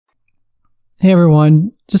Hey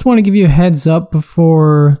everyone, just want to give you a heads up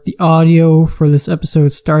before the audio for this episode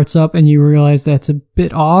starts up and you realize that's a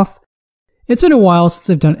bit off. It's been a while since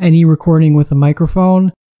I've done any recording with a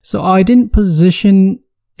microphone, so I didn't position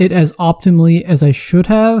it as optimally as I should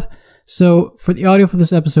have. So for the audio for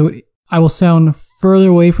this episode, I will sound further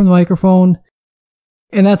away from the microphone,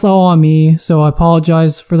 and that's all on me, so I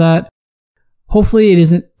apologize for that. Hopefully it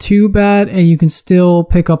isn't too bad and you can still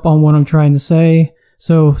pick up on what I'm trying to say.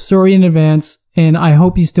 So, sorry in advance, and I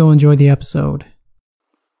hope you still enjoy the episode.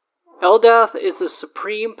 Eldath is the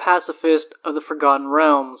supreme pacifist of the Forgotten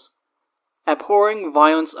Realms. Abhorring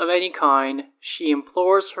violence of any kind, she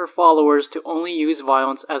implores her followers to only use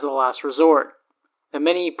violence as a last resort. The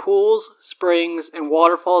many pools, springs, and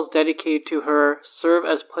waterfalls dedicated to her serve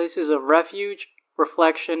as places of refuge,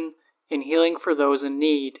 reflection, and healing for those in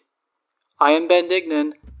need. I am Ben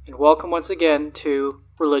Dignan, and welcome once again to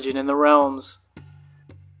Religion in the Realms.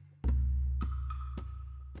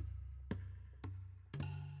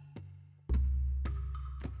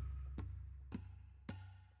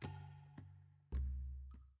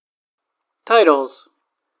 Titles.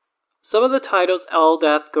 Some of the titles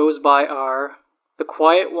Eldath goes by are the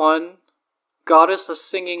Quiet One, Goddess of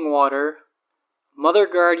Singing Water, Mother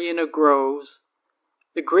Guardian of Groves,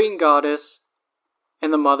 the Green Goddess,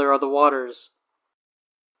 and the Mother of the Waters.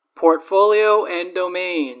 Portfolio and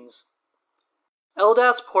Domains.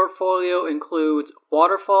 Eldath's portfolio includes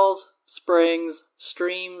waterfalls, springs,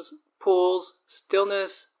 streams, pools,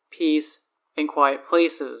 stillness, peace, and quiet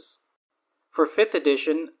places. For 5th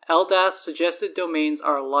edition, Eldath's suggested domains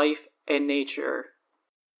are life and nature.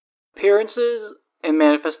 Appearances and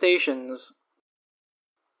manifestations.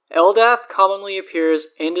 Eldath commonly appears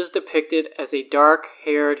and is depicted as a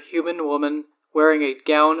dark-haired human woman wearing a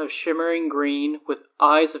gown of shimmering green with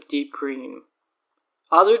eyes of deep green.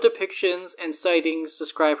 Other depictions and sightings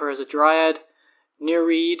describe her as a dryad,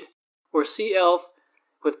 nereid, or sea elf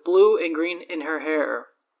with blue and green in her hair.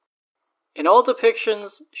 In all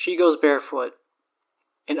depictions, she goes barefoot.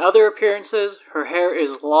 In other appearances, her hair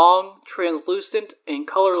is long, translucent, and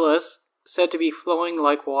colorless, said to be flowing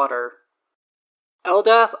like water.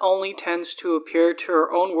 Eldath only tends to appear to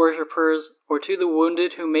her own worshippers or to the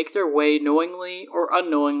wounded who make their way knowingly or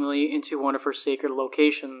unknowingly into one of her sacred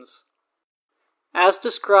locations. As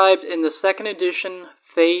described in the 2nd edition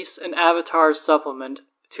Face and Avatar supplement,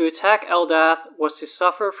 to attack Eldath was to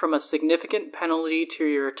suffer from a significant penalty to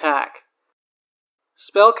your attack.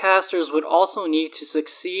 Spellcasters would also need to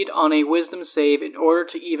succeed on a wisdom save in order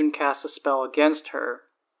to even cast a spell against her.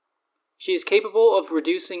 She is capable of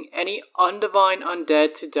reducing any undivine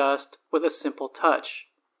undead to dust with a simple touch.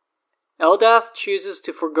 Eldath chooses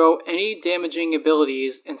to forego any damaging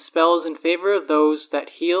abilities and spells in favor of those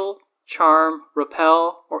that heal, charm,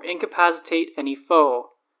 repel, or incapacitate any foe.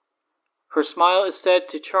 Her smile is said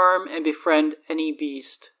to charm and befriend any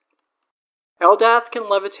beast. Eldath can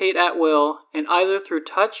levitate at will, and either through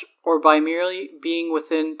touch or by merely being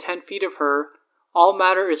within 10 feet of her, all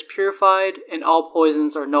matter is purified and all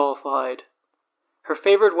poisons are nullified. Her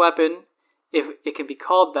favorite weapon, if it can be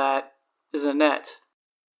called that, is a net.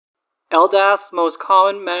 Eldath's most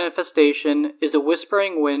common manifestation is a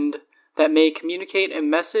whispering wind that may communicate a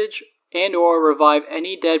message and or revive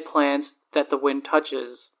any dead plants that the wind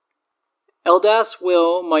touches. Eldath's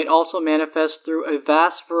will might also manifest through a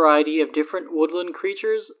vast variety of different woodland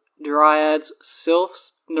creatures, dryads,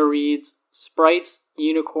 sylphs, nereids, sprites,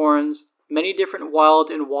 unicorns, many different wild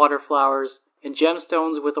and water flowers, and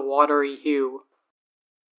gemstones with a watery hue.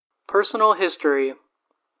 Personal history.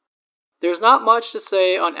 There's not much to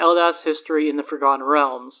say on Eldath's history in the Forgotten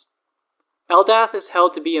Realms. Eldath is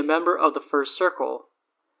held to be a member of the First Circle.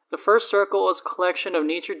 The First Circle is a collection of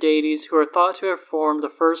nature deities who are thought to have formed the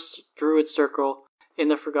first druid circle in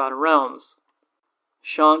the Forgotten Realms.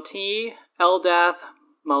 Shanti, Eldath,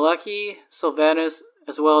 Maleki, Sylvanus,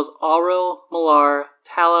 as well as Auril, Malar,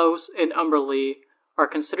 Talos, and Umberlee are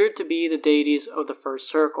considered to be the deities of the First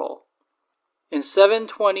Circle. In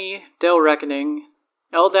 720 Dale Reckoning,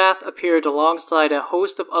 Eldath appeared alongside a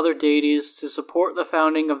host of other deities to support the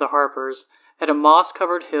founding of the Harpers at a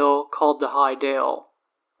moss-covered hill called the High Dale.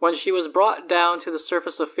 When she was brought down to the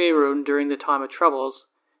surface of Faerûn during the Time of Troubles,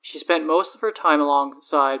 she spent most of her time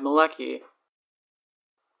alongside Maleki.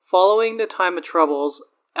 Following the Time of Troubles,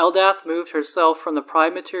 Eldath moved herself from the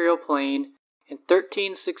Prime Material Plane in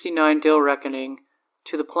 1369 Dale Reckoning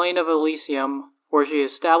to the Plane of Elysium, where she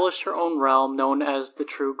established her own realm known as the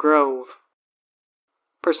True Grove.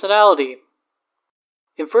 Personality.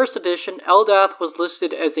 In 1st edition, Eldath was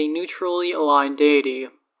listed as a neutrally aligned deity.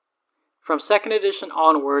 From 2nd edition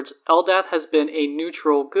onwards, Eldath has been a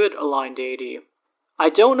neutral good aligned deity. I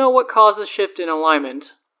don't know what caused the shift in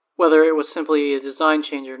alignment, whether it was simply a design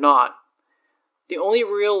change or not. The only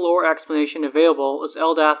real lore explanation available is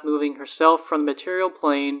Eldath moving herself from the material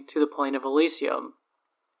plane to the plane of Elysium.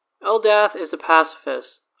 Eldath is a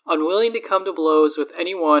pacifist, unwilling to come to blows with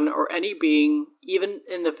anyone or any being, even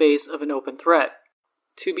in the face of an open threat.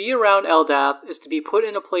 To be around Eldath is to be put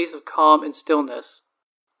in a place of calm and stillness.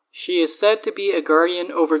 She is said to be a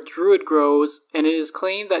guardian over druid groves, and it is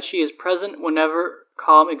claimed that she is present whenever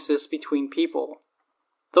calm exists between people.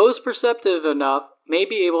 Those perceptive enough may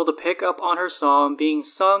be able to pick up on her song being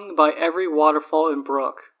sung by every waterfall and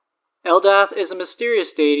brook. Eldath is a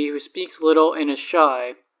mysterious deity who speaks little and is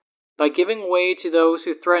shy. By giving way to those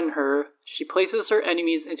who threaten her, she places her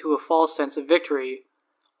enemies into a false sense of victory,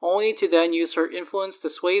 only to then use her influence to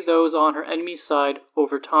sway those on her enemy's side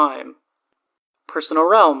over time. Personal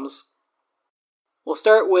realms. We'll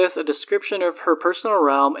start with a description of her personal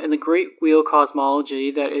realm in the Great Wheel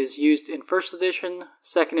cosmology that is used in 1st edition,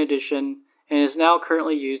 2nd edition, and is now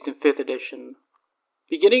currently used in 5th edition.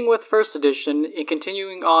 Beginning with 1st edition and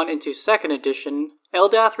continuing on into 2nd edition,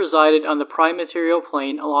 Eldath resided on the prime material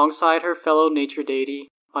plane alongside her fellow nature deity,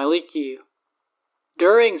 MacLeod.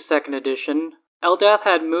 During 2nd edition, Eldath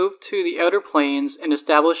had moved to the outer planes and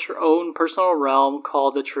established her own personal realm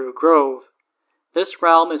called the True Grove. This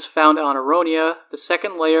realm is found on Aronia, the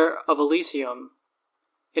second layer of Elysium.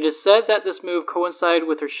 It is said that this move coincided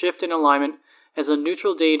with her shift in alignment as a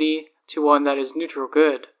neutral deity to one that is neutral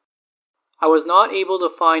good. I was not able to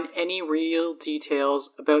find any real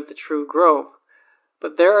details about the True Grove,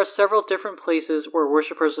 but there are several different places where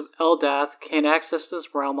worshippers of Eldath can access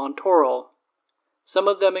this realm on Toril. Some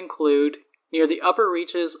of them include near the upper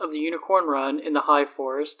reaches of the Unicorn Run in the High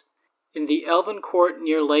Forest, in the Elven Court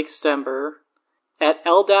near Lake Stember, at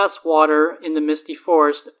Eldath's Water in the Misty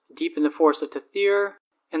Forest deep in the Forest of Tethir,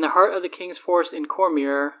 in the heart of the King's Forest in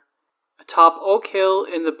Cormyr, atop Oak Hill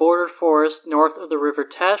in the border forest north of the River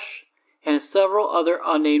Tesh, and in several other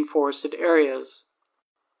unnamed forested areas.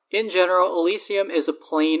 In general, Elysium is a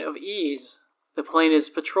plane of ease. The plane is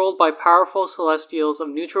patrolled by powerful celestials of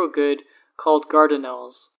neutral good called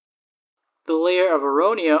Gardenels. The layer of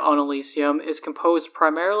Aronia on Elysium is composed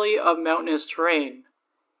primarily of mountainous terrain.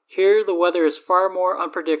 Here the weather is far more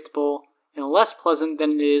unpredictable and less pleasant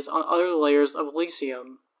than it is on other layers of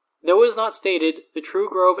Elysium. Though it is not stated, the True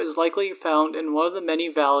Grove is likely found in one of the many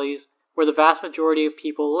valleys where the vast majority of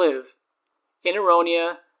people live. In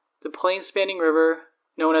Aronia, the plain-spanning river,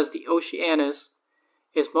 known as the Oceanus,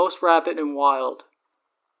 is most rapid and wild.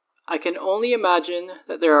 I can only imagine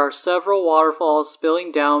that there are several waterfalls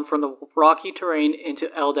spilling down from the rocky terrain into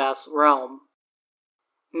Eldath's realm.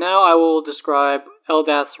 Now I will describe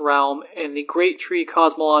Eldath's realm in the Great Tree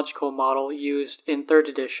cosmological model used in 3rd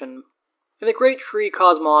edition. In the Great Tree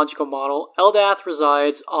cosmological model, Eldath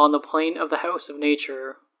resides on the plane of the House of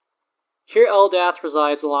Nature. Here Eldath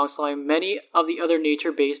resides alongside many of the other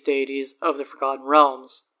nature-based deities of the Forgotten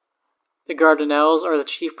Realms. The Gardenels are the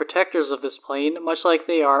chief protectors of this plane, much like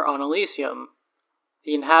they are on Elysium.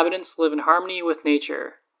 The inhabitants live in harmony with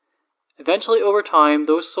nature. Eventually, over time,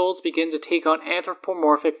 those souls begin to take on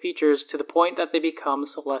anthropomorphic features to the point that they become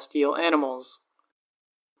celestial animals.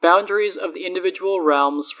 Boundaries of the individual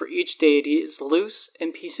realms for each deity is loose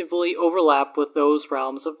and peaceably overlap with those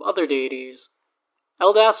realms of other deities.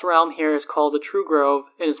 Eldath's realm here is called the True Grove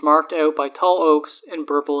and is marked out by tall oaks and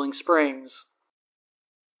burbling springs.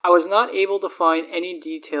 I was not able to find any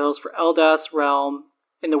details for Eldath's realm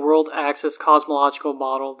in the World Axis cosmological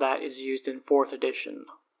model that is used in 4th edition.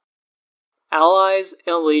 Allies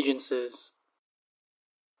and Allegiances.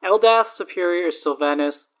 Eldath's superior is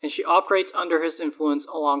Sylvanas, and she operates under his influence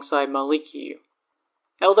alongside MacLeod.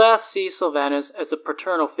 Eldath sees Sylvanas as a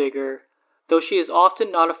paternal figure, though she is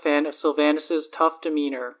often not a fan of Sylvanas' tough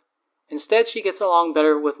demeanor. Instead, she gets along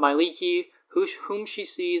better with MacLeod, whom she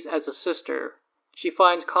sees as a sister. She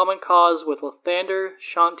finds common cause with Lathander,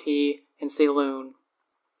 Shanti, and Saloon.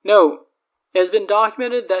 Note: it has been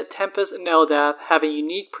documented that Tempest and Eldath have a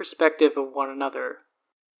unique perspective of one another.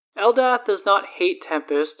 Eldath does not hate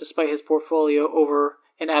Tempest despite his portfolio over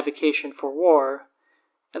an avocation for war.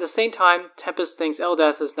 At the same time, Tempest thinks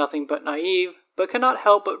Eldath is nothing but naive, but cannot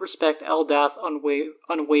help but respect Eldath's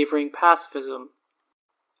unwavering pacifism.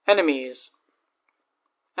 Enemies.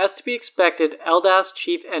 As to be expected, Eldath's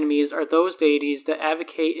chief enemies are those deities that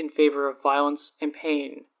advocate in favor of violence and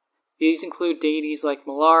pain. These include deities like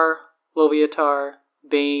Malar, Loviatar,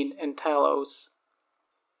 Bane, and Talos.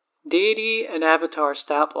 Deity and Avatar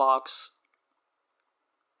stat blocks.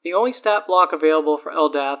 The only stat block available for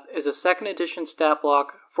Eldath is a 2nd edition stat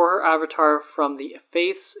block for her avatar from the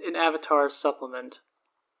Faiths in Avatars supplement.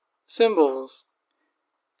 Symbols.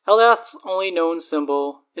 Eldath's only known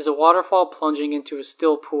symbol is a waterfall plunging into a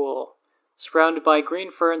still pool, surrounded by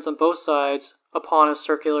green ferns on both sides upon a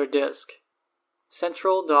circular disc.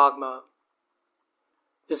 Central Dogma.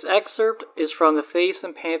 This excerpt is from the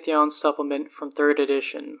Faerûnian Pantheon supplement from 3rd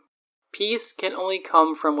edition. Peace can only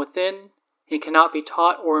come from within and cannot be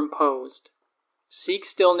taught or imposed. Seek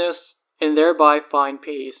stillness and thereby find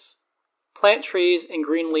peace. Plant trees and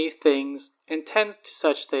green leaf things and tend to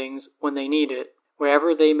such things when they need it,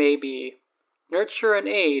 wherever they may be. Nurture and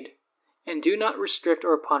aid, and do not restrict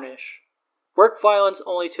or punish. Work violence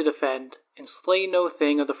only to defend, and slay no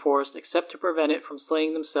thing of the forest except to prevent it from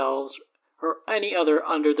slaying themselves or any other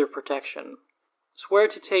under their protection. Swear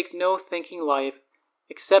to take no thinking life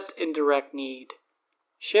except in direct need.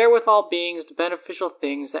 Share with all beings the beneficial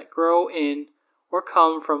things that grow in or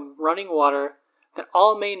come from running water, that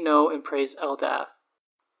all may know and praise Eldath.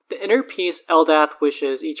 The inner peace Eldath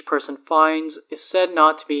wishes each person finds is said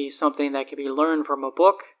not to be something that can be learned from a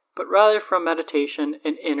book, but rather from meditation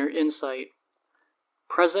and inner insight.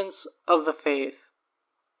 Presence of the faith.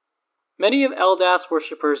 Many of Eldath's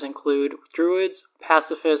worshippers include druids,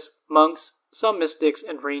 pacifists, monks, some mystics,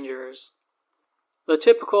 and rangers. The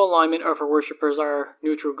typical alignment of her worshippers are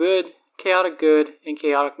neutral good, and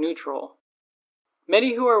chaotic neutral.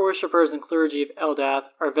 Many who are worshippers and clergy of Eldath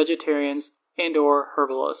are vegetarians and/or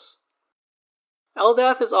herbalists.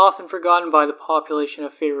 Eldath is often forgotten by the population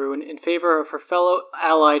of Faerûn in favor of her fellow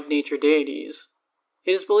allied nature deities.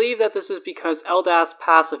 It is believed that this is because Eldath's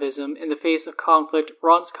pacifism in the face of conflict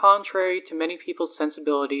runs contrary to many people's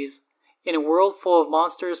sensibilities in a world full of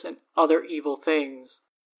monsters and other evil things.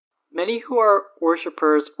 Many who are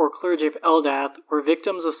worshippers or clergy of Eldath were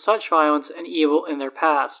victims of such violence and evil in their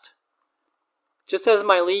past. Just as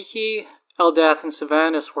MacLeod, Eldath, and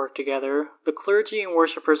Sylvanas work together, the clergy and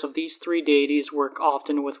worshippers of these three deities work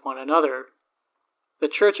often with one another. The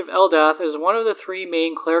Church of Eldath is one of the three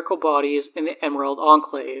main clerical bodies in the Emerald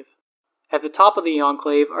Enclave. At the top of the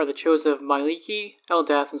Enclave are the chosen of MacLeod,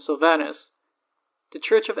 Eldath, and Sylvanas. The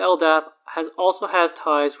Church of Eldath also has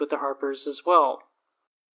ties with the Harpers as well.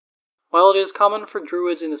 While it is common for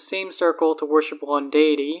druids in the same circle to worship one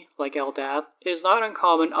deity, like Eldath, it is not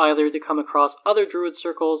uncommon either to come across other druid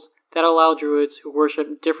circles that allow druids who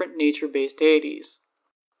worship different nature-based deities.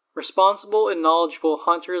 Responsible and knowledgeable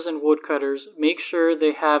hunters and woodcutters make sure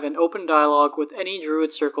they have an open dialogue with any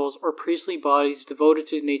druid circles or priestly bodies devoted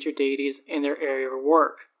to nature deities in their area of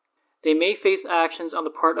work. They may face actions on the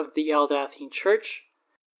part of the Eldathian Church,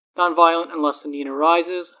 non-violent unless the need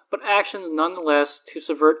arises, but actions nonetheless to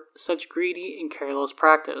subvert such greedy and careless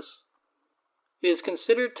practice. It is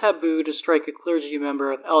considered taboo to strike a clergy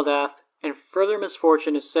member of Eldath, and further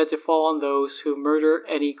misfortune is said to fall on those who murder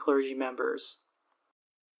any clergy members.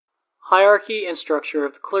 Hierarchy and structure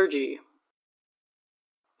of the clergy.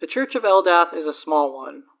 The Church of Eldath is a small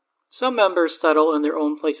one. Some members settle in their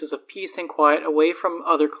own places of peace and quiet away from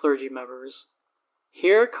other clergy members.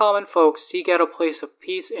 Here, common folk seek out a place of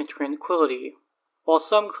peace and tranquility, while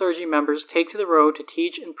some clergy members take to the road to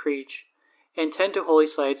teach and preach, and tend to holy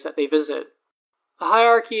sites that they visit. The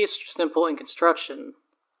hierarchy is simple in construction.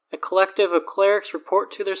 A collective of clerics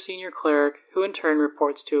report to their senior cleric, who in turn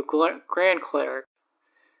reports to a grand cleric.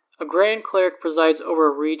 A grand cleric presides over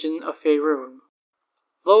a region of Faerûn.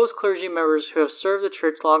 Those clergy members who have served the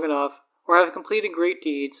church long enough, or have completed great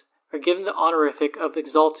deeds, are given the honorific of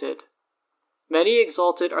exalted. Many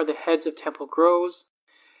exalted are the heads of temple groves,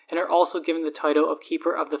 and are also given the title of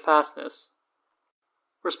keeper of the fastness.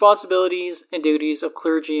 Responsibilities and duties of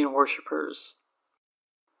clergy and worshippers.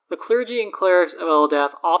 The clergy and clerics of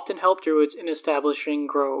Eldath often help druids in establishing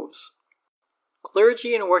groves.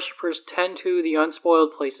 Clergy and worshippers tend to the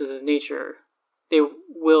unspoiled places of nature. They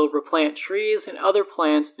will replant trees and other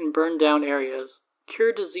plants in burned down areas,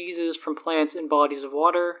 cure diseases from plants in bodies of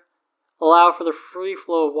water, allow for the free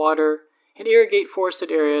flow of water, and irrigate forested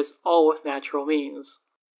areas, all with natural means.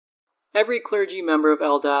 Every clergy member of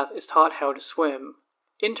Eldath is taught how to swim.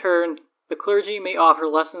 In turn, the clergy may offer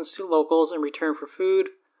lessons to locals in return for food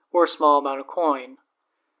or a small amount of coin.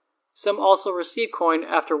 Some also receive coin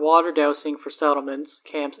after water dousing for settlements,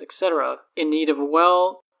 camps, etc., in need of a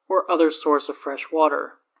well or other source of fresh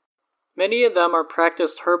water. Many of them are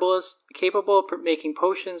practiced herbalists capable of making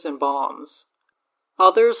potions and balms.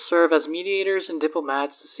 Others serve as mediators and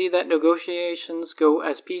diplomats to see that negotiations go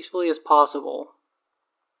as peacefully as possible.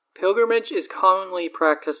 Pilgrimage is commonly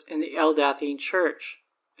practiced in the Eldathian Church.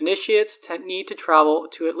 Initiates need to travel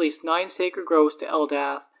to at least 9 sacred groves to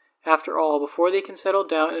Eldath, after all, before they can settle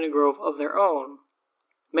down in a grove of their own.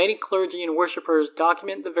 Many clergy and worshippers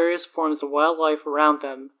document the various forms of wildlife around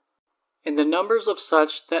them, and the numbers of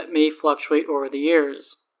such that may fluctuate over the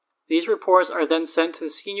years. These reports are then sent to the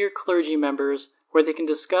senior clergy members, where they can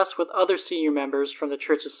discuss with other senior members from the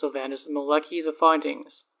Church of Sylvanus and Maleki the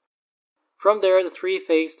findings. From there, the three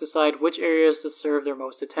faiths decide which areas deserve their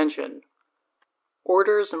most attention.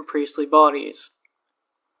 Orders and priestly bodies.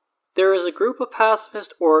 There is a group of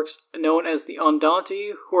pacifist orcs known as the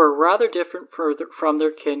Ondanti who are rather different from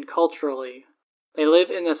their kin culturally. They live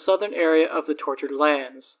in the southern area of the Tortured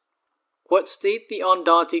Lands. What state the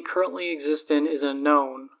Ondanti currently exist in is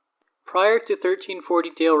unknown. Prior to 1340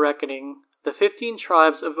 Dale Reckoning, the 15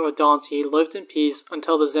 tribes of Ondanti lived in peace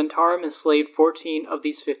until the Zentarum enslaved 14 of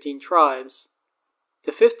these 15 tribes.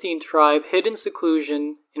 The 15th tribe hid in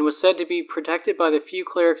seclusion and was said to be protected by the few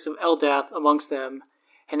clerics of Eldath amongst them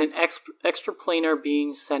and an extraplanar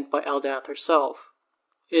being sent by Eldath herself.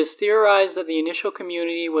 It is theorized that the initial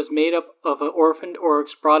community was made up of orphaned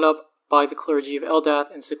orcs brought up by the clergy of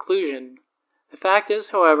Eldath in seclusion. The fact is,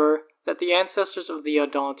 however, that the ancestors of the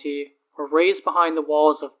Ondanti were raised behind the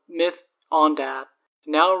walls of Myth Ondath,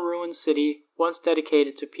 a now ruined city once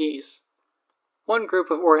dedicated to peace. One group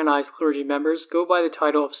of organized clergy members go by the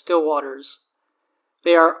title of Stillwaters.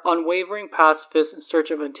 They are unwavering pacifists in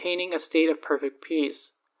search of attaining a state of perfect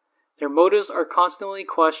peace. Their motives are constantly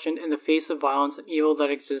questioned in the face of violence and evil that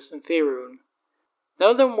exists in Faerûn.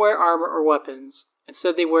 None of them wear armor or weapons.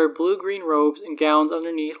 Instead, they wear blue-green robes and gowns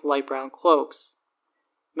underneath light-brown cloaks.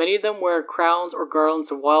 Many of them wear crowns or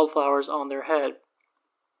garlands of wildflowers on their head.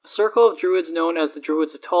 A circle of druids known as the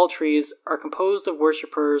Druids of Tall Trees are composed of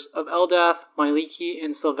worshippers of Eldath, Maleki,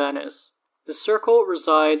 and Sylvanus. The circle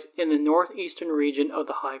resides in the northeastern region of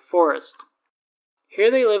the High Forest. Here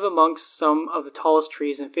they live amongst some of the tallest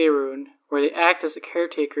trees in Faerûn, where they act as the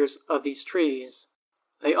caretakers of these trees.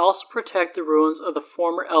 They also protect the ruins of the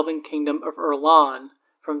former elven kingdom of Erlan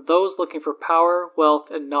from those looking for power, wealth,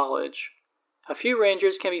 and knowledge. A few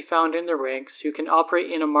rangers can be found in their ranks who can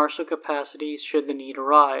operate in a martial capacity should the need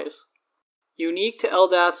arise. Unique to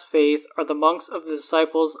Eldath's faith are the monks of the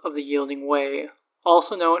Disciples of the Yielding Way,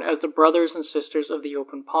 also known as the Brothers and Sisters of the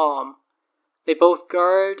Open Palm. They both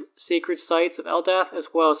guard sacred sites of Eldath as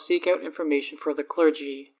well as seek out information for the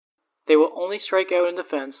clergy. They will only strike out in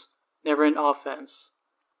defense, never in offense.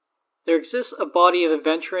 There exists a body of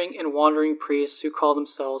adventuring and wandering priests who call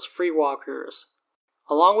themselves Free Walkers.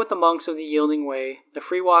 Along with the monks of the Yielding Way, the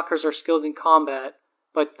Free Walkers are skilled in combat,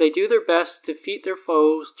 but they do their best to defeat their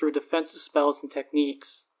foes through defensive spells and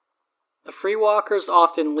techniques. The Free Walkers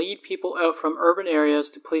often lead people out from urban areas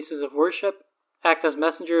to places of worship, act as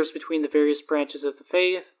messengers between the various branches of the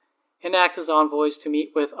faith, and act as envoys to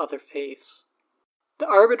meet with other faiths. The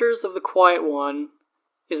Arbiters of the Quiet One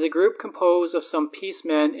is a group composed of some peace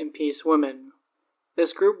men and peace women.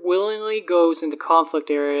 This group willingly goes into conflict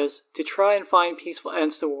areas to try and find peaceful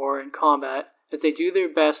ends to war and combat, as they do their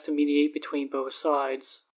best to mediate between both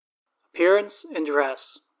sides. Appearance and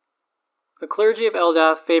dress. The clergy of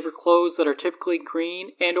Eldath favor clothes that are typically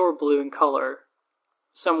green and or blue in color.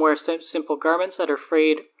 Some wear simple garments that are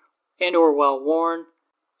frayed and or well worn.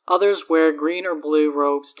 Others wear green or blue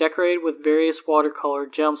robes decorated with various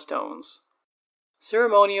watercolored gemstones.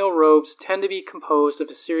 Ceremonial robes tend to be composed of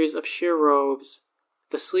a series of sheer robes.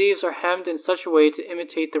 The sleeves are hemmed in such a way to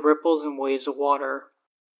imitate the ripples and waves of water.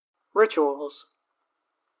 Rituals.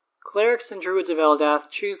 Clerics and druids of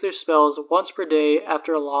Eldath choose their spells once per day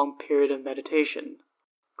after a long period of meditation.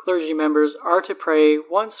 Clergy members are to pray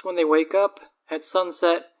once when they wake up, at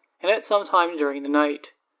sunset, and at some time during the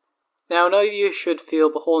night. Now, none of you should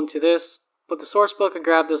feel beholden to this, but the sourcebook I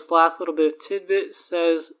grabbed this last little bit of tidbit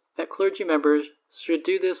says that clergy members should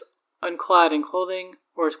do this unclad in clothing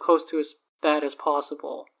or as close to that as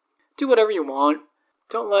possible. Do whatever you want.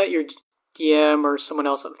 Don't let your DM or someone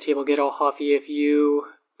else at the table get all huffy if you,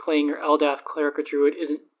 playing your Eldath cleric or druid,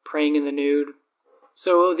 isn't praying in the nude.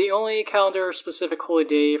 So the only calendar-specific holy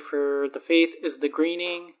day for the faith is the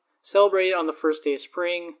Greening, celebrated on the first day of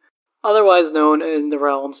spring, otherwise known in the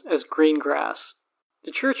realms as green grass.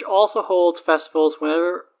 The church also holds festivals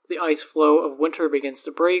whenever the ice flow of winter begins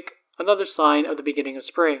to break, another sign of the beginning of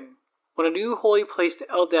spring. When a new holy place to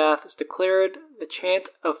Eldath is declared, the chant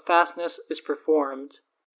of fastness is performed.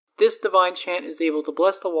 This divine chant is able to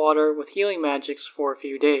bless the water with healing magics for a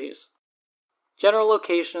few days. General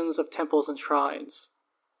locations of temples and shrines.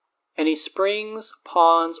 Any springs,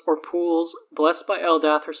 ponds, or pools blessed by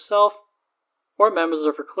Eldath herself or members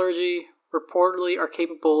of her clergy reportedly are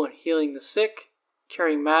capable of healing the sick,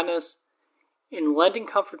 curing madness, and lending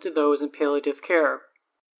comfort to those in palliative care.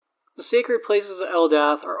 The sacred places of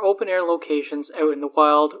Eldath are open-air locations out in the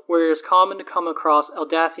wild where it is common to come across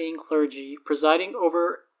Eldathian clergy presiding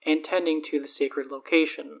over and tending to the sacred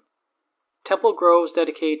location. Temple groves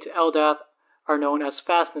dedicated to Eldath are known as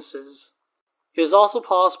fastnesses. It is also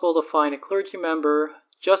possible to find a clergy member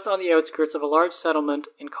just on the outskirts of a large settlement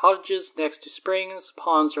in cottages next to springs,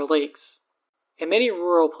 ponds, or lakes. In many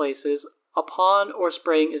rural places, a pond or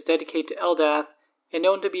spring is dedicated to Eldath and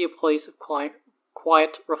known to be a place of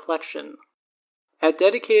quiet reflection. At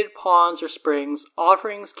dedicated ponds or springs,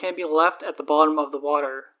 offerings can be left at the bottom of the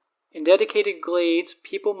water. In dedicated glades,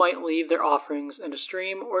 people might leave their offerings in a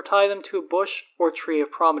stream or tie them to a bush or tree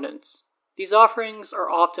of prominence. These offerings are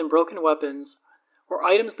often broken weapons or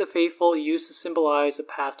items the faithful use to symbolize a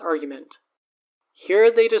past argument. Here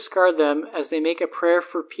they discard them as they make a prayer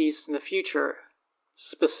for peace in the future.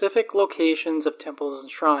 Specific locations of temples and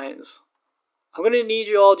shrines. I'm going to need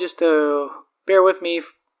you all just to bear with me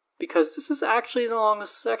because this is actually the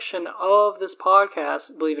longest section of this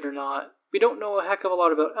podcast, believe it or not. We don't know a heck of a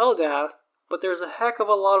lot about Eldath, but there's a heck of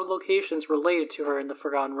a lot of locations related to her in the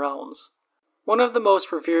Forgotten Realms. One of the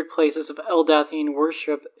most revered places of Eldathian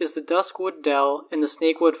worship is the Duskwood Dell in the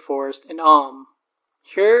Snakewood Forest in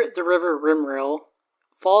Here, the river Rimril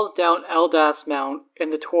falls down Eldath's Mount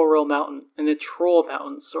and the Troll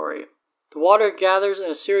Mountains. The water gathers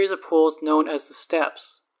in a series of pools known as the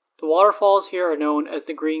Steps. The waterfalls here are known as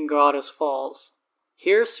the Green Goddess Falls.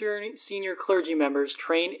 Here, senior clergy members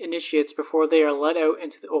train initiates before they are let out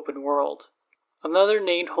into the open world. Another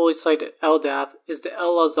named holy site at Eldath is the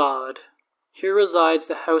Eldath. Here resides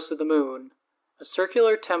the House of the Moon, a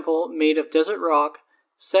circular temple made of desert rock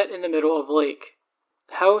set in the middle of a lake.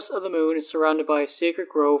 The House of the Moon is surrounded by a sacred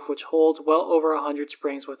grove which holds well over 100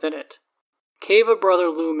 springs within it. Cave of Brother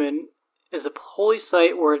Lumen is a holy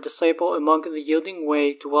site where a disciple and monk of the Yielding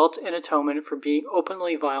Way dwelt in atonement for being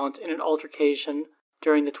openly violent in an altercation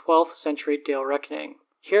during the 12th century Dale Reckoning.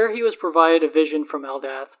 Here he was provided a vision from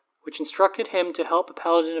Eldath, which instructed him to help a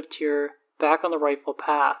paladin of Tyr back on the rightful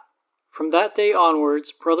path. From that day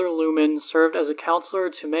onwards, Brother Lumen served as a counselor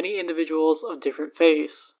to many individuals of different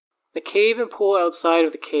faiths. The cave and pool outside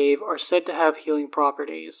of the cave are said to have healing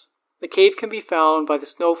properties. The cave can be found by the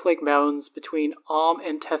Snowflake Mountains between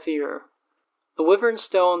and Tethir. The Wyvern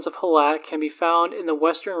Stones of Halak can be found in the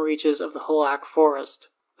western reaches of the Halak Forest.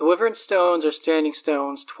 The Wyvern Stones are standing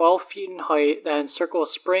stones 12 feet in height that encircle a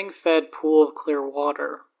spring-fed pool of clear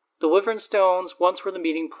water. The Wyvern Stones once were the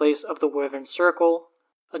meeting place of the Wyvern Circle,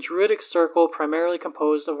 a druidic circle primarily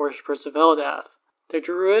composed of worshippers of Eldath. Their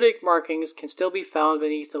druidic markings can still be found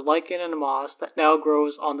beneath the lichen and moss that now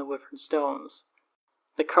grows on the Wyvern Stones.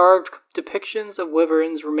 The carved depictions of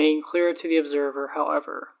wyverns remain clear to the observer,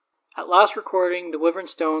 however. At last recording, the Wyvern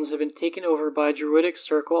Stones have been taken over by a druidic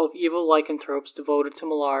circle of evil lycanthropes devoted to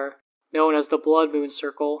Malar, known as the Blood Moon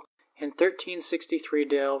Circle, in 1363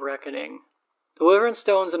 Dale Reckoning. The Wyvern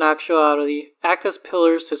Stones in actuality act as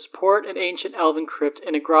pillars to support an ancient elven crypt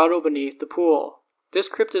in a grotto beneath the pool. This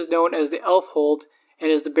crypt is known as the Elfhold and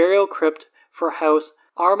is the burial crypt for House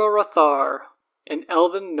Armarathar, an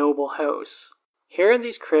elven noble house. Here in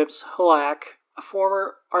these crypts, Halak, a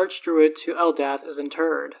former archdruid to Eldath, is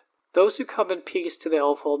interred. Those who come in peace to the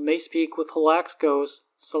Elfhold may speak with Halak's ghost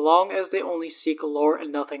so long as they only seek lore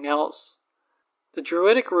and nothing else. The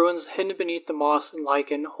druidic ruins hidden beneath the moss and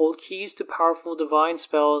lichen hold keys to powerful divine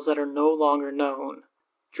spells that are no longer known.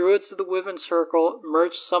 Druids of the Wyvern Circle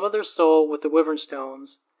merged some of their soul with the Wyvern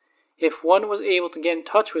Stones. If one was able to get in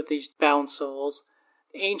touch with these bound souls,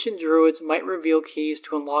 the ancient druids might reveal keys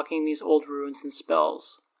to unlocking these old ruins and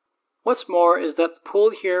spells. What's more is that the pool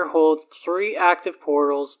here holds 3 active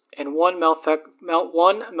portals and one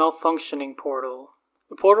malfunctioning portal.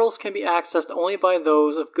 The portals can be accessed only by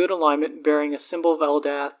those of good alignment bearing a symbol of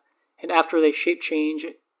Eldath, and after they shape change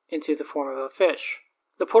into the form of a fish.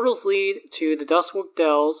 The portals lead to the Duskwood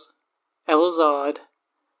Dells, Eldath,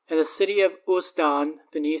 and the city of Usdan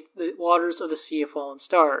beneath the waters of the Sea of Fallen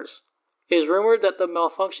Stars. It is rumored that the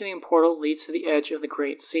malfunctioning portal leads to the edge of the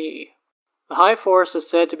Great Sea. The High Forest is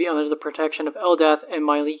said to be under the protection of Eldath and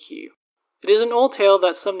Myliki. It is an old tale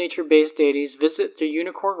that some nature-based deities visit their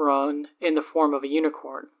unicorn run in the form of a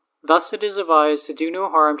unicorn. Thus it is advised to do no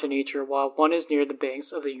harm to nature while one is near the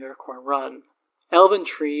banks of the unicorn run. Elven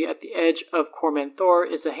Tree at the edge of Cormanthor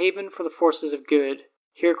is a haven for the forces of good.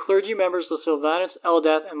 Here clergy members of Sylvanas,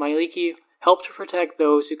 Eldath, and Myliki help to protect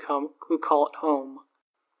those who call it home.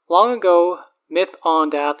 Long ago, Myth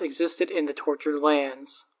Ondath existed in the Tortured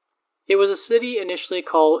Lands. It was a city initially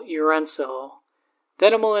called Uransel.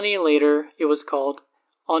 Then a millennia later, it was called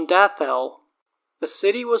Ondathel. The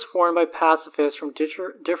city was formed by pacifists from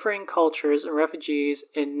differing cultures and refugees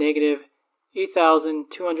in negative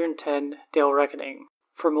 8,210 Dale Reckoning.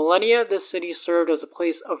 For millennia, this city served as a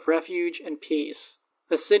place of refuge and peace.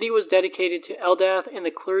 The city was dedicated to Eldath, and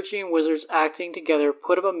the clergy and wizards acting together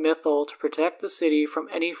put up a mythal to protect the city from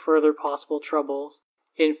any further possible troubles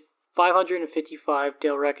in 555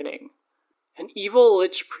 Dale Reckoning. An evil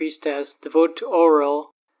lich priestess devoted to Auril,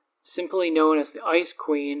 simply known as the Ice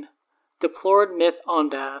Queen, deplored myth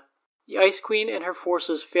Eldath. The Ice Queen and her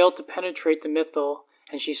forces failed to penetrate the mythal,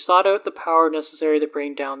 and she sought out the power necessary to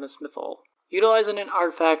bring down this mythal. Utilizing an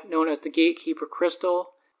artifact known as the Gatekeeper Crystal,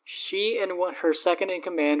 she and her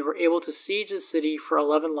second-in-command were able to siege the city for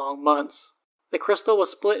 11 long months. The crystal was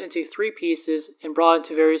split into 3 pieces and brought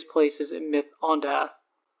into various places in myth Eldath.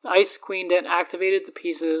 The Ice Queen then activated the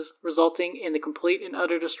pieces, resulting in the complete and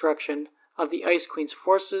utter destruction of the Ice Queen's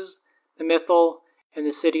forces, the mythal, and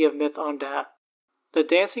the city of myth Eldath. The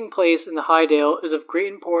dancing place in the Highdale is of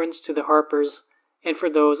great importance to the Harpers and for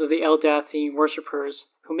those of the Eldathian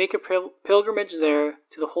worshippers who make a pilgrimage there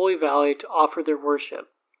to the Holy Valley to offer their worship.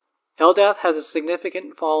 Eldath has a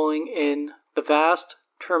significant following in the Vast,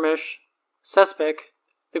 Termish, Sespec,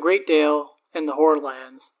 the Great Dale, and the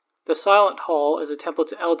Horrorlands. The Silent Hall is a temple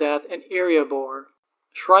to Eldath and Erebor.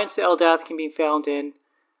 Shrines to Eldath can be found in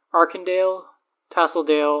Arkandale,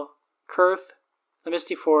 Tasseldale, Kurth, the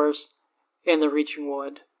Misty Forest, and the Reaching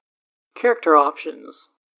Wood. Character options.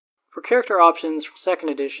 For character options from 2nd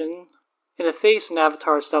edition, in the Face and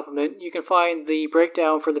Avatar supplement, you can find the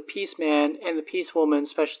breakdown for the Peace Man and the Peace Woman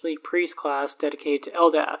specialty priest class dedicated to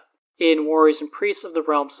Eldath. In Warriors and Priests of the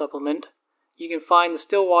Realm supplement, you can find the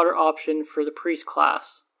Stillwater option for the priest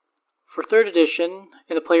class. For 3rd edition,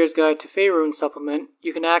 in the Player's Guide to Faerûn supplement,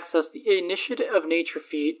 you can access the Initiative of Nature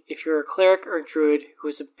feat if you're a cleric or druid who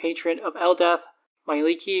is a patron of Eldath,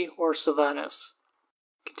 Myliki, or Sylvanas.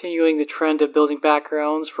 Continuing the trend of building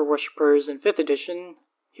backgrounds for worshippers in 5th edition,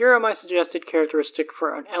 here are my suggested characteristics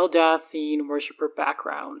for an Eldathian worshipper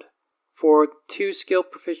background. For 2 skill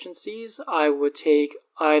proficiencies, I would take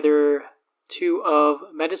either 2 of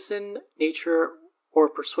Medicine, Nature, or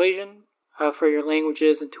Persuasion. For your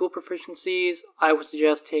languages and tool proficiencies, I would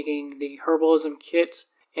suggest taking the Herbalism kit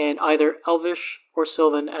and either Elvish or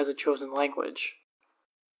Sylvan as a chosen language.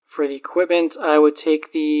 For the equipment, I would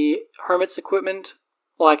take the Hermit's equipment,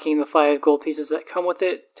 lacking the 5 gold pieces that come with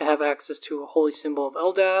it to have access to a holy symbol of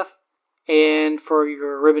Eldath. And for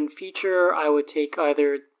your ribbon feature, I would take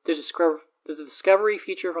either the Discovery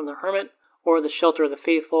feature from the Hermit or the Shelter of the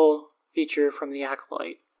Faithful feature from the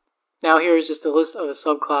Acolyte. Now here is just a list of the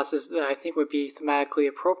subclasses that I think would be thematically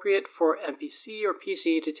appropriate for NPC or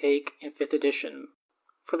PC to take in 5th edition.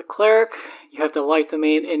 For the Cleric, you have the Light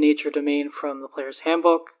Domain and Nature Domain from the Player's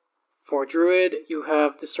Handbook. For Druid, you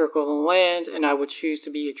have the Circle of the Land, and I would choose to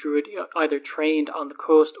be a Druid either trained on the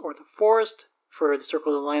coast or the forest for the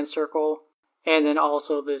Circle of the Land circle, and then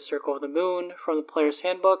also the Circle of the Moon from the Player's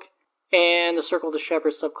Handbook, and the Circle of the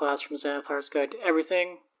Shepherd subclass from Xanathar's Guide to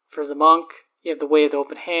Everything. For the Monk, you have the Way of the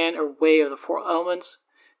Open Hand, or Way of the 4 Elements,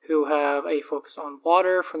 who have a focus on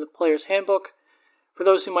water from the Player's Handbook, for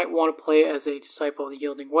those who might want to play as a Disciple of the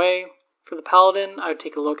Yielding Way. For the Paladin, I would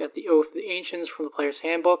take a look at the Oath of the Ancients from the Player's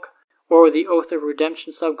Handbook, or the Oath of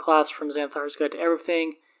Redemption subclass from Xanathar's Guide to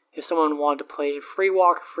Everything, if someone wanted to play Free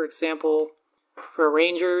Walk, for example. For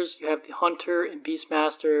Rangers, you have the Hunter and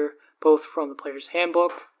Beastmaster, both from the Player's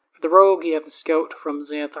Handbook. For the Rogue, you have the Scout from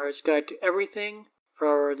Xanathar's Guide to Everything.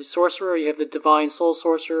 For the Sorcerer, you have the Divine Soul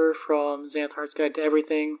Sorcerer from Xanathar's Guide to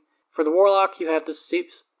Everything. For the Warlock, you have the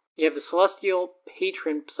Celestial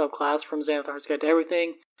Patron subclass from Xanathar's Guide to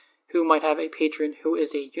Everything, who might have a patron who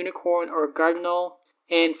is a Unicorn or a Cardinal.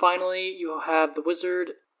 And finally, you have the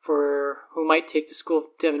Wizard, who might take the School of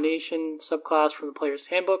Divination subclass from the Player's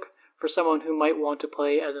Handbook, for someone who might want to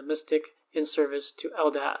play as a Mystic in service to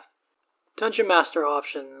Eldath. Dungeon Master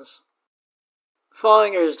options.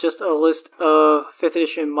 Following is just a list of 5th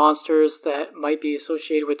edition monsters that might be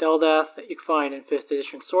associated with Eldath that you can find in 5th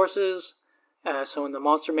edition sources. So in the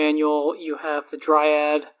monster manual, you have the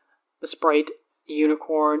Dryad, the Sprite, the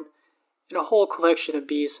Unicorn, and a whole collection of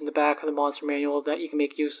beasts in the back of the monster manual that you can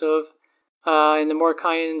make use of. In the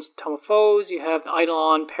Mordekainen's Tome of Foes, you have the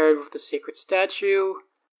Eidolon paired with the Sacred Statue.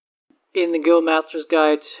 In the Guildmaster's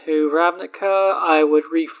Guide to Ravnica, I would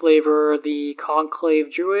reflavor the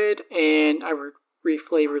Conclave Druid, and I would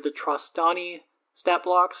reflavor the Trostani stat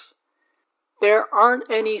blocks. There aren't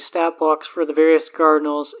any stat blocks for the various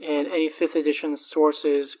Cardinals in any 5th edition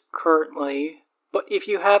sources currently, but if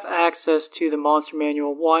you have access to the Monster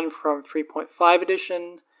Manual 1 from 3.5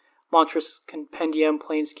 edition, Monstrous Compendium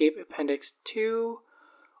Planescape Appendix 2,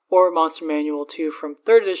 or Monster Manual 2 from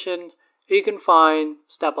 3rd edition, you can find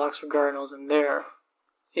stat blocks for Cardinals in there.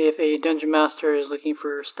 If a Dungeon Master is looking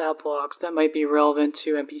for stat blocks that might be relevant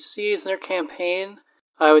to NPCs in their campaign,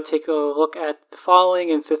 I would take a look at the following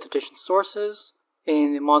in 5th edition sources.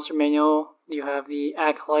 In the Monster Manual, you have the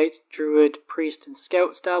Acolyte, Druid, Priest, and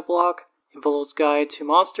Scout stat block. In Vol's Guide to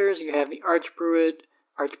Monsters, you have the Archdruid,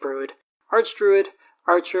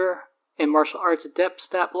 Archer, and Martial Arts Adept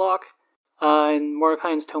stat block. In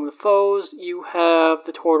Mordecai's Tome of the Foes, you have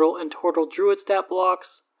the Turtle and Turtle Druid stat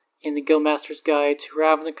blocks. In the Guildmaster's Guide to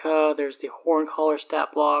Ravnica, there's the Horncaller stat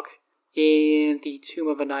block. In the Tomb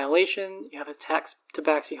of Annihilation, you have the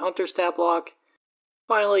Tabaxi Hunter stat block.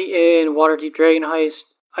 Finally, in Waterdeep Dragon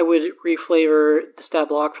Heist, I would reflavor the stat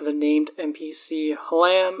block for the named NPC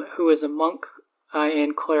Halam, who is a monk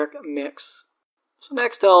and cleric mix. So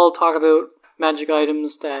next I'll talk about magic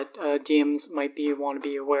items that DMs might want to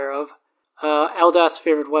be aware of. Eldath's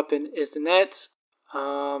favorite weapon is the net.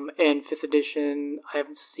 In 5th edition, I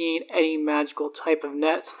haven't seen any magical type of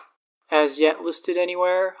net as yet listed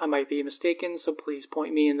anywhere. I might be mistaken, so please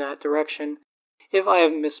point me in that direction if I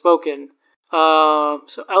have misspoken.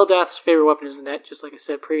 So Eldath's favorite weapon is the net, just like I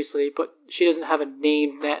said previously, but she doesn't have a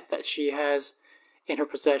named net that she has in her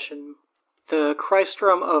possession. The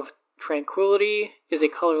Crystrum of Tranquility is a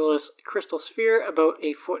colorless crystal sphere about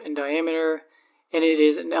 8 foot in diameter, and it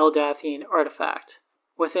is an Eldathian artifact.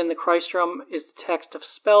 Within the Crystrum is the text of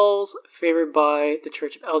spells favored by the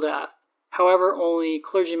Church of Eldath. However, only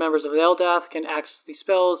clergy members of Eldath can access these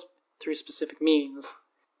spells through specific means.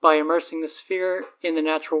 By immersing the sphere in the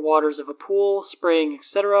natural waters of a pool, spraying,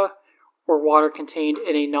 etc., or water contained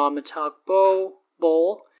in a non-metallic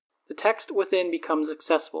bowl, the text within becomes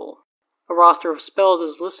accessible. A roster of spells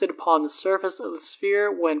is listed upon the surface of the sphere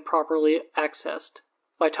when properly accessed.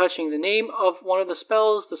 By touching the name of one of the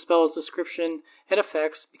spell's description and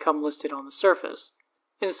effects become listed on the surface.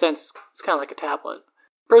 In a sense, it's kind of like a tablet.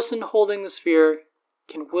 The person holding the sphere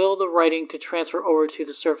can will the writing to transfer over to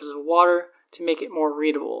the surface of water to make it more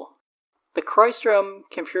readable. The Crystrum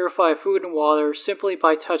can purify food and water simply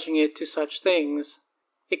by touching it to such things.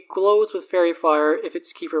 It glows with fairy fire if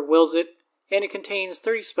its keeper wills it, and it contains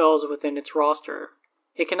 30 spells within its roster.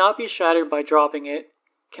 It cannot be shattered by dropping it,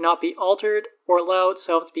 cannot be altered, or allow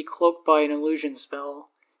itself to be cloaked by an illusion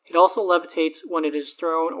spell. It also levitates when it is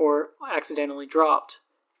thrown or accidentally dropped.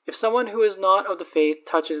 If someone who is not of the faith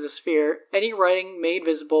touches the sphere, any writing made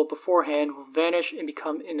visible beforehand will vanish and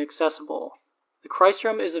become inaccessible. The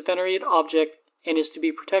Crystrum is a venerated object and is to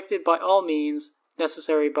be protected by all means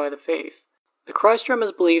necessary by the faith. The Crystrum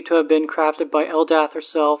is believed to have been crafted by Eldath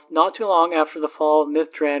herself not too long after the fall of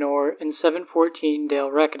Myth Draenor in 714 Dale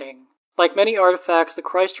Reckoning. Like many artifacts, the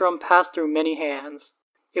Crystrum passed through many hands.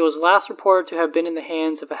 It was last reported to have been in the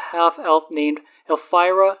hands of a half-elf named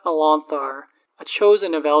Elfira Alonthar, a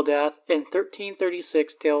chosen of Eldath, in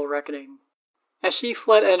 1336 Dale Reckoning. As she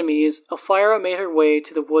fled enemies, Elfira made her way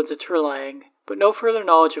to the woods of Turlang, but no further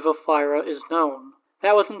knowledge of Elfira is known.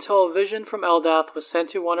 That was until a vision from Eldath was sent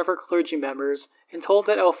to one of her clergy members and told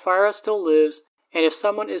that Elfira still lives, and if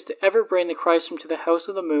someone is to ever bring the Crystrum to the House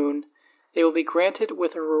of the Moon, they will be granted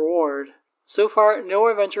with a reward. So far, no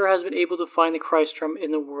adventurer has been able to find the Crystrum in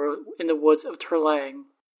the woods of Turlang.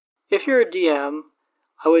 If you're a DM,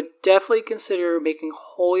 I would definitely consider making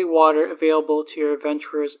holy water available to your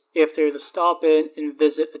adventurers if they're to stop in and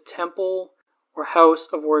visit a temple or house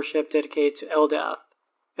of worship dedicated to Eldath.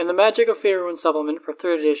 In the Magic of Faerûn supplement for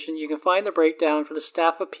 3rd edition, you can find the breakdown for the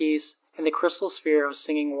Staff of Peace and the Crystal Sphere of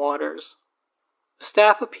Singing Waters. The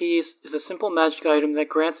Staff of Peace is a simple magic item that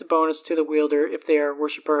grants a bonus to the wielder if they are a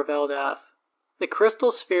worshipper of Eldath. The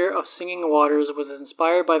Crystal Sphere of Singing Waters was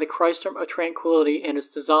inspired by the Crystrum of Tranquility in its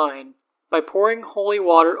design. By pouring holy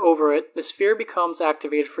water over it, the sphere becomes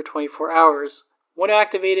activated for 24 hours. When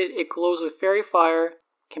activated, it glows with fairy fire,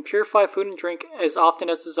 can purify food and drink as often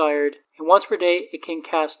as desired, and once per day it can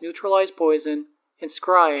cast Neutralize Poison and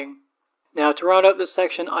Scrying. Now, to round out this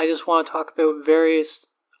section, I just want to talk about various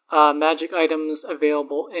magic items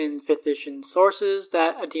available in 5th edition sources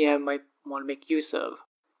that a DM might want to make use of.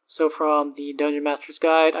 So from the Dungeon Master's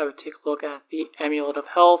Guide, I would take a look at the Amulet of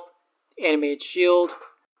Health, the Animated Shield,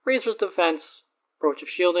 Razor's Defense, Brooch of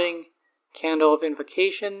Shielding, Candle of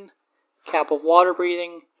Invocation, Cap of Water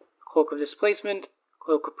Breathing, Cloak of Displacement,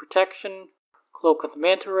 Cloak of Protection, Cloak of the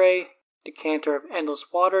Manta Ray, Decanter of Endless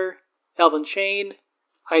Water, Elven Chain,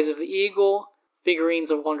 Eyes of the Eagle, Figurines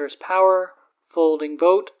of Wondrous Power, Folding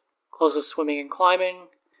Boat, Clothes of Swimming and Climbing,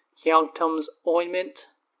 Yongtum's Ointment,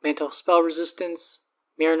 Mantle of Spell Resistance,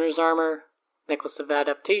 Mariner's Armor, Necklace of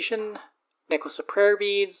Adaptation, Necklace of Prayer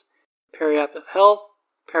Beads, Periapt of Health,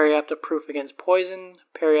 Periapt of Proof Against Poison,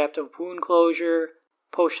 Periapt of Wound Closure,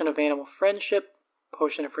 Potion of Animal Friendship,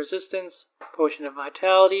 Potion of Resistance, Potion of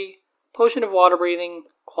Vitality, Potion of Water Breathing,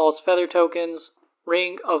 Qual's Feather Tokens,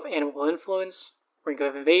 Ring of Animal Influence, Ring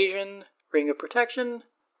of Invasion, Ring of Protection,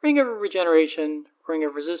 Ring of Regeneration, Ring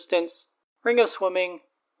of Resistance, Ring of Swimming,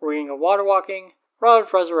 Ring of Water Walking, Rod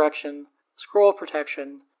of Resurrection, Scroll of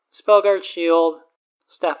Protection, Spellguard Shield,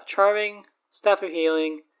 Staff of Charming, Staff of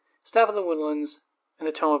Healing, Staff of the Woodlands, and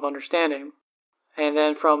the Tome of Understanding. And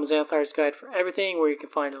then from Xanthar's Guide for Everything, where you can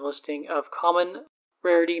find a listing of common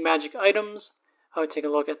rarity magic items, I would take a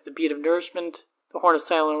look at the Bead of Nourishment, the Horn of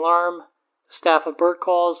Silent Alarm, the Staff of Bird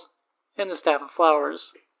Calls, and the Staff of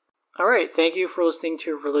Flowers. Alright, thank you for listening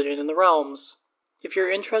to Religion in the Realms. If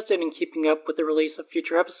you're interested in keeping up with the release of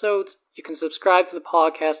future episodes, you can subscribe to the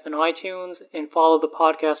podcast on iTunes and follow the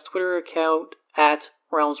podcast Twitter account at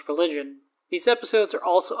Realms Religion. These episodes are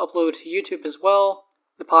also uploaded to YouTube as well.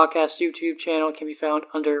 The podcast YouTube channel can be found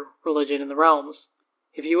under Religion in the Realms.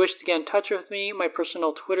 If you wish to get in touch with me, my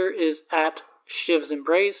personal Twitter is at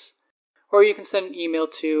ShivsEmbrace, or you can send an email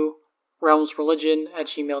to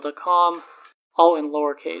realmsreligion@gmail.com, all in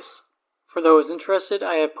lowercase. For those interested,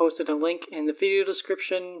 I have posted a link in the video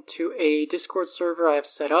description to a Discord server I have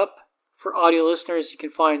set up. For audio listeners, you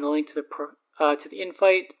can find the link to the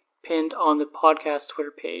invite pinned on the podcast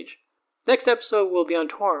Twitter page. Next episode will be on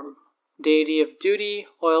Torm, deity of duty,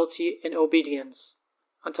 loyalty, and obedience.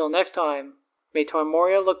 Until next time, may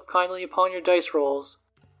Tormoria look kindly upon your dice rolls,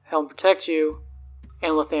 Helm protect you,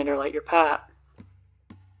 and Lathander light your path.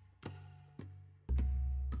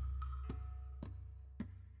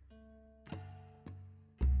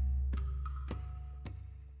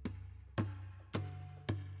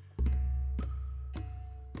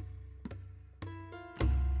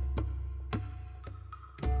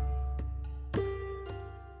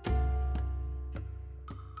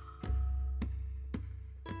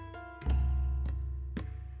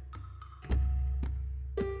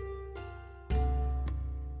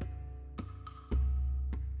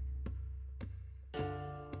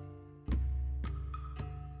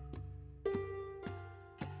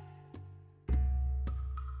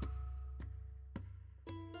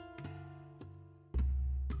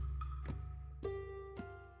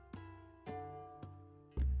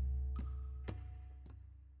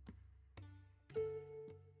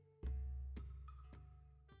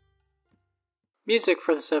 Music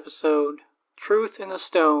for this episode, Truth in the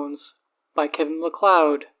Stones, by Kevin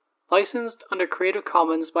MacLeod, licensed under Creative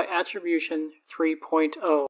Commons by Attribution 3.0.